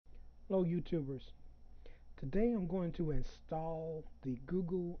Hello YouTubers. Today I'm going to install the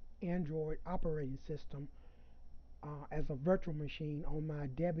Google Android operating system as a virtual machine on my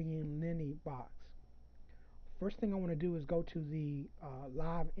Debian Lenny box. First thing I want to do is go to the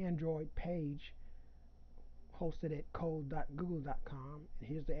live Android page hosted at code.google.com, and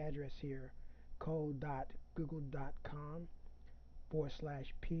here's the address here: code.google.com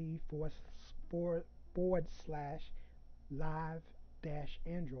 /p/live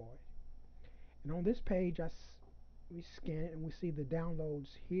Android. And on this page, we scan it and we see the downloads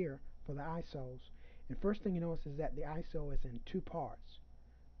here for the ISOs. And first thing you notice is that the ISO is in two parts,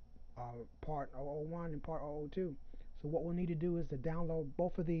 part 001 and part 002. So what we'll need to do is to download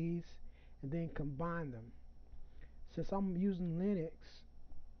both of these and then combine them. Since I'm using Linux,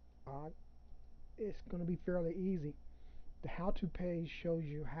 it's going to be fairly easy. The how-to page shows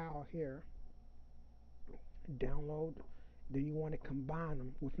you how here. Download. Then you want to combine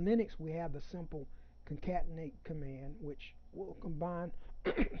them. With Linux, we have the simple concatenate command, which will combine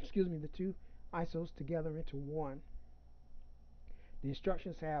excuse me, the two ISOs together into one. The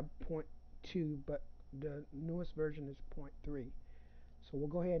instructions have point 2, but the newest version is point 3. So we'll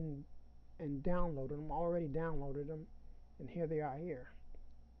go ahead and download them. I already downloaded them, and here they are here,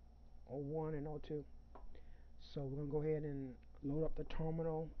 01 and 02. So we're going to go ahead and load up the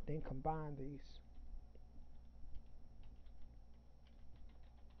terminal, then combine these.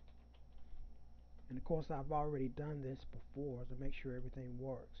 And of course, I've already done this before to make sure everything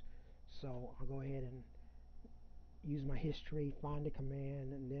works. So I'll go ahead and use my history, find the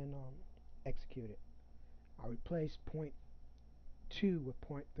command, and then execute it. I replace point 2 with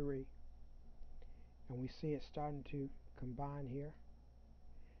point 3, and we see it starting to combine here,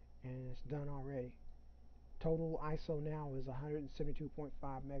 and it's done already. Total ISO now is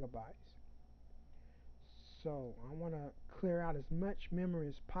 172.5 megabytes. So I want to clear out as much memory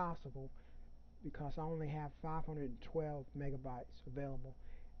as possible because I only have 512 megabytes available,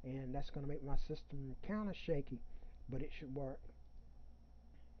 and that's going to make my system kind of shaky, but it should work.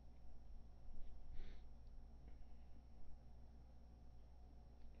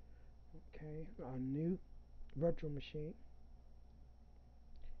 Okay, a new virtual machine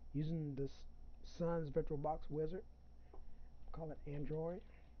using this Sun's VirtualBox Wizard. Call it Android.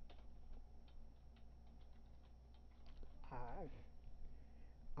 I've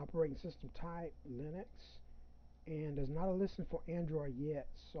operating system type Linux, and there's not a listing for Android yet,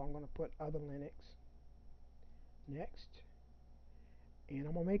 so I'm going to put other Linux. Next, and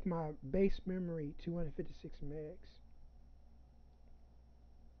I'm going to make my base memory 256 megs.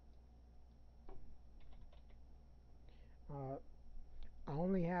 I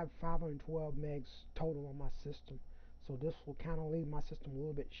only have 512 megs total on my system, so this will kind of leave my system a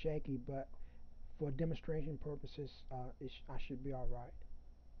little bit shaky, but for demonstration purposes, I should be alright.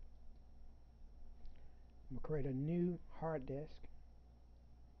 I'm going to create a new hard disk.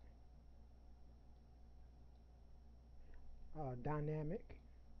 Dynamic.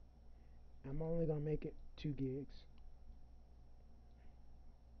 I'm only going to make it 2 gigs.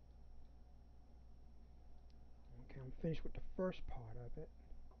 Okay, I'm finished with the first part of it.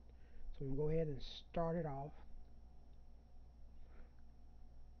 So we'll go ahead and start it off.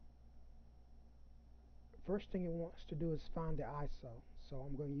 First thing it wants to do is find the ISO. So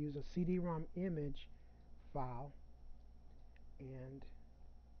I'm going to use a CD-ROM image file, and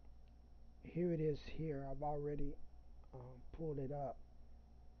here it is here. I've already pulled it up,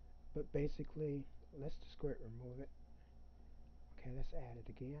 but basically let's just go ahead and remove it. Okay, let's add it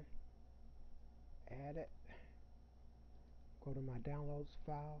again. Add it. Go to my downloads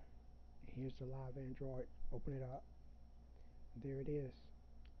file. Here's the live Android. Open it up. There it is.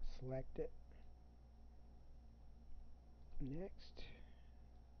 Select it. Next.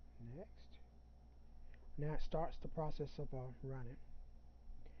 Next. Now it starts the process of running.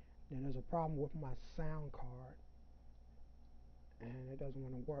 Then there's a problem with my sound card, and it doesn't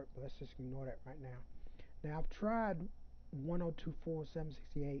want to work, but let's just ignore that right now. Now I've tried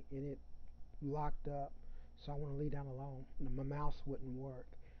 1024.768 and it locked up, so I want to leave that alone. My mouse wouldn't work,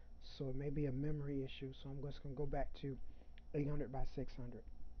 so it may be a memory issue, so I'm just going to go back to 800 by 600.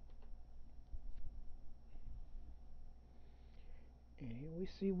 And here we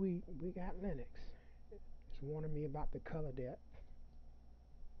see we got Linux. It's warning me about the color depth.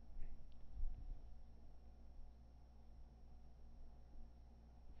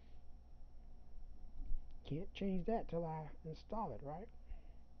 Can't change that till I install it, right?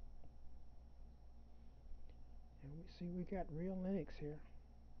 And we see we got real Linux here.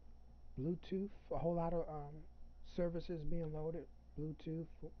 Bluetooth, a whole lot of services being loaded. Bluetooth,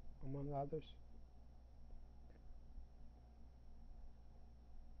 among others.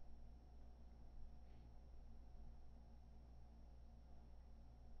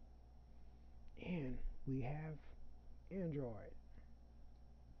 we have Android.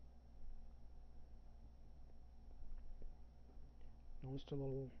 Notice the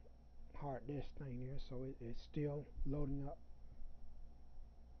little hard disk thing there, so it's still loading up.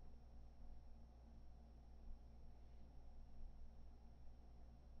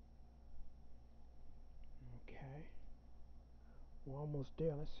 Okay, we're almost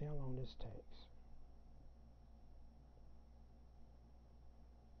there. Let's see how long this takes.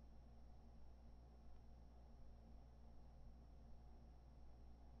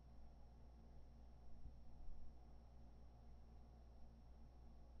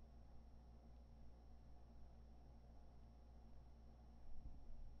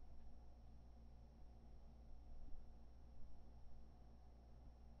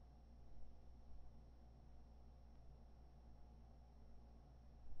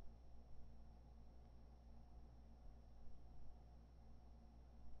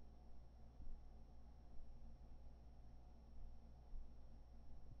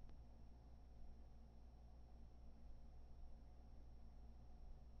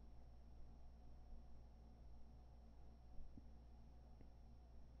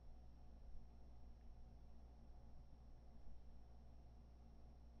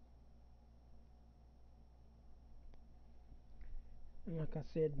 And like I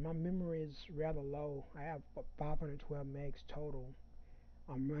said, my memory is rather low. I have 512 megs total.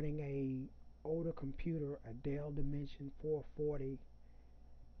 I'm running a older computer, a Dell Dimension 440,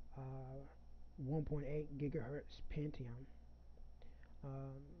 1.8 gigahertz Pentium.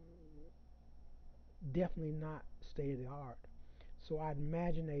 Um, Definitely not state of the art. So I'd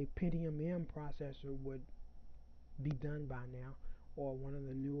imagine a Pentium M processor would be done by now, or one of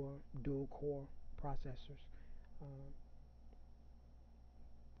the newer dual core processors. Um,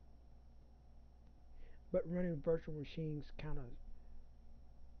 but running virtual machines kind of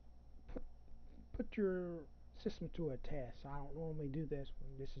put put your system to a test. I don't normally do this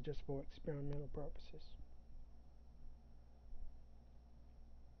one. This is just for experimental purposes.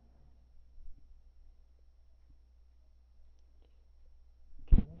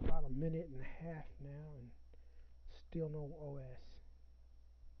 Okay, about a minute and a half now, and still no OS,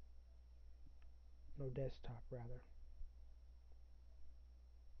 no desktop rather.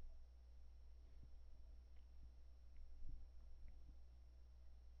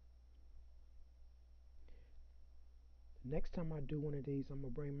 Next time I do one of these, I'm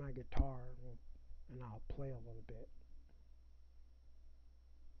gonna bring my guitar and I'll play a little bit.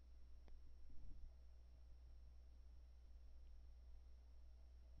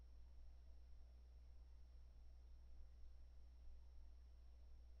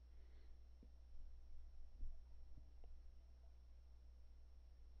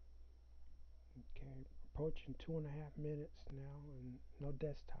 'Kay, approaching 2.5 minutes now, and no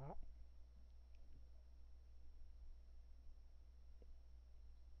desktop.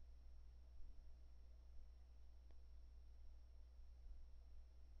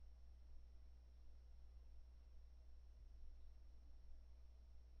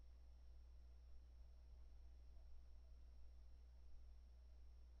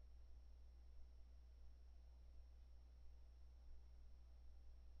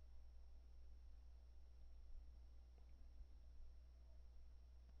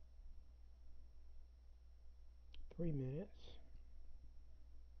 Three minutes.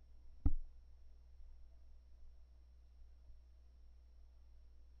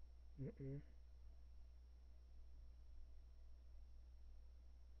 Mm-mm.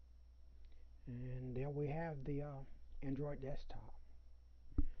 And there we have the Android desktop.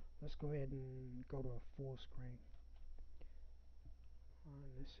 Let's go ahead and go to a full screen.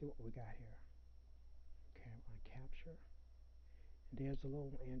 Let's see what we got here. Okay, I'm going to capture. There's a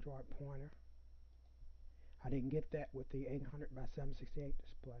little Android pointer. I didn't get that with the 800 by 768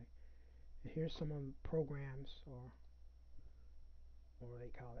 display. And here's some of the programs, or what do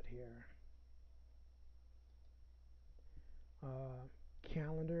they call it here? Uh,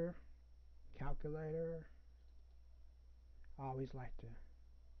 Calendar, calculator. I always like to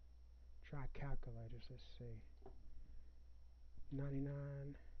try calculators. Let's see.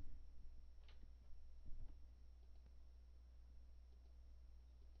 99.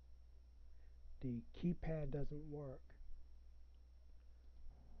 The keypad doesn't work.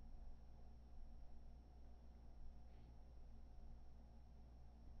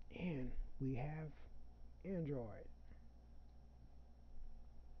 And we have Android.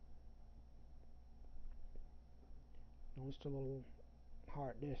 Notice the little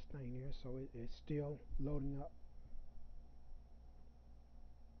hard disk thing there, so it's still loading up.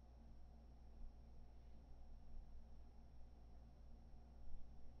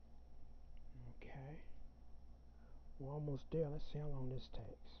 Okay. We're almost there. Let's see how long this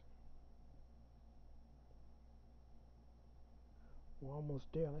takes. We're almost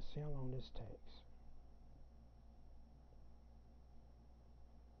there. Let's see how long this takes.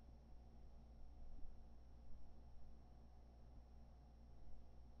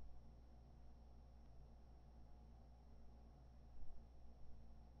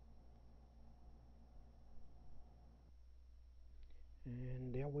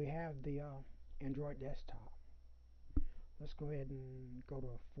 And there we have the Android desktop. Let's go ahead and go to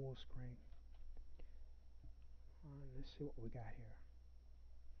a full screen. Let's see what we got here.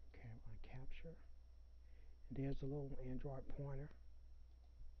 Okay, I'm going to capture. And there's a little Android pointer.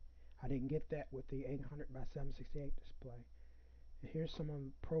 I didn't get that with the 800 by 768 display. And here's some of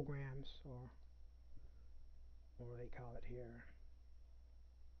the programs, or what do they call it here?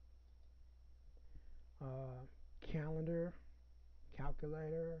 Calendar,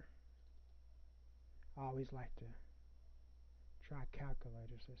 calculator. I always like to try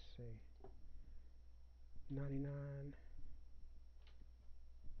calculators. Let's see. 99.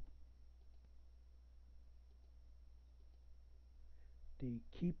 The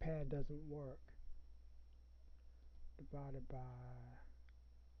keypad doesn't work. Divided by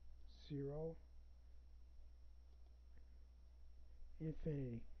 0.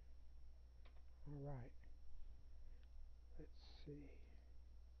 Infinity. Alright. Let's see.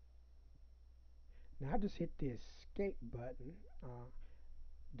 Now I just hit the escape button.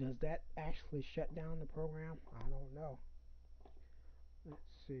 Does that actually shut down the program? I don't know. Let's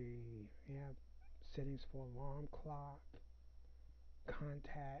see. We have settings for alarm clock,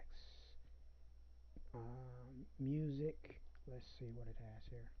 contacts, music. Let's see what it has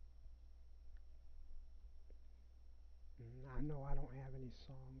here. I know I don't have any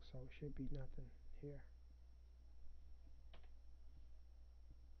songs, so it should be nothing here.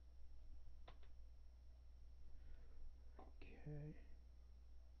 Okay.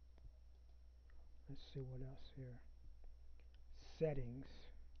 Let's see what else here. Settings.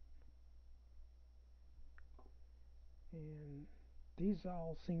 And these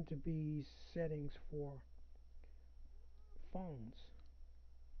all seem to be settings for phones.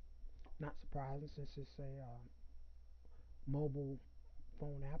 Not surprising since it's a mobile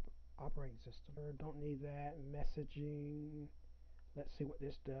phone app operating system. Don't need that. Messaging. Let's see what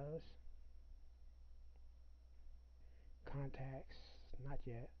this does. Contacts. Not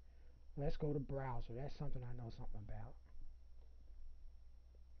yet. Let's go to browser. That's something I know something about.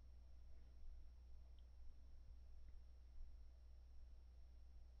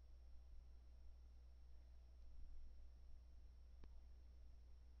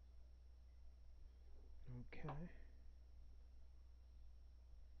 Okay.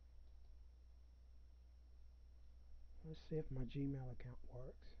 Let's see if my Gmail account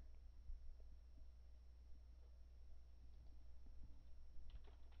works.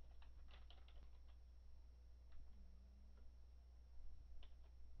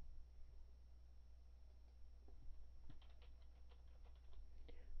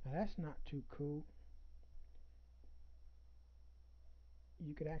 Now that's not too cool.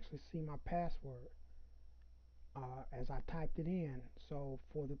 You could actually see my password as I typed it in. So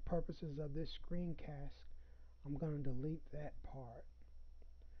for the purposes of this screencast, I'm going to delete that part.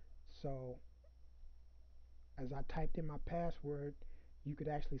 So as I typed in my password, you could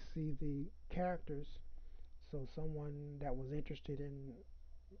actually see the characters. So someone that was interested in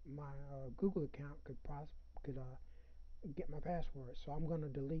my Google account could get my password. So I'm going to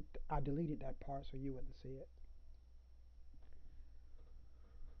delete. I deleted that part so you wouldn't see it.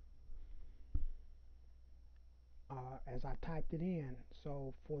 As I typed it in.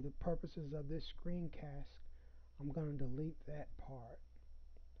 So for the purposes of this screencast, I'm going to delete that part.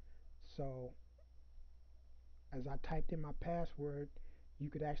 So as I typed in my password, you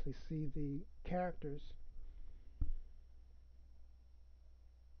could actually see the characters.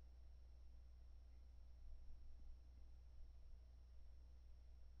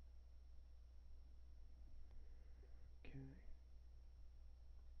 Okay.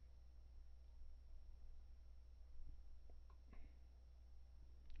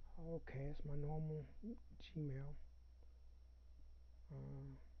 Okay, it's my normal Gmail. Uh,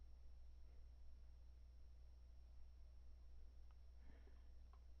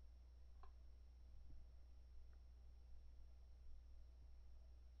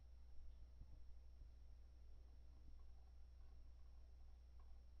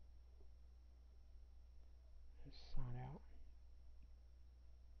 let's sign out.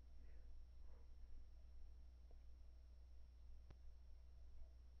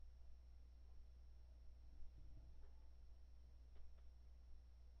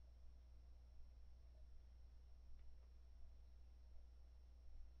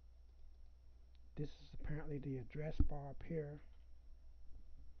 This is apparently the address bar up here.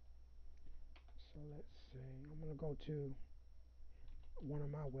 So let's see. I'm going to go to one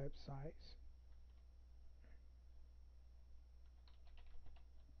of my websites.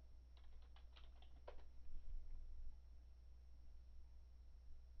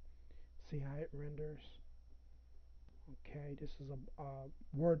 See how it renders. Okay, this is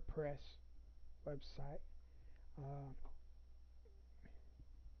a WordPress website. Uh,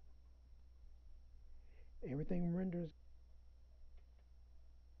 Everything renders,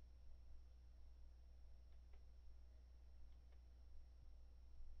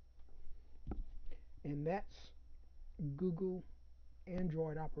 and that's Google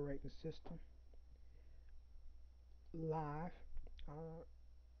Android operating system live. Uh,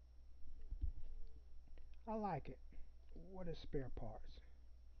 I like it. What is spare parts?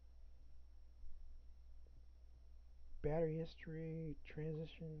 Battery history,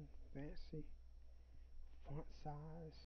 transition, fancy, font size.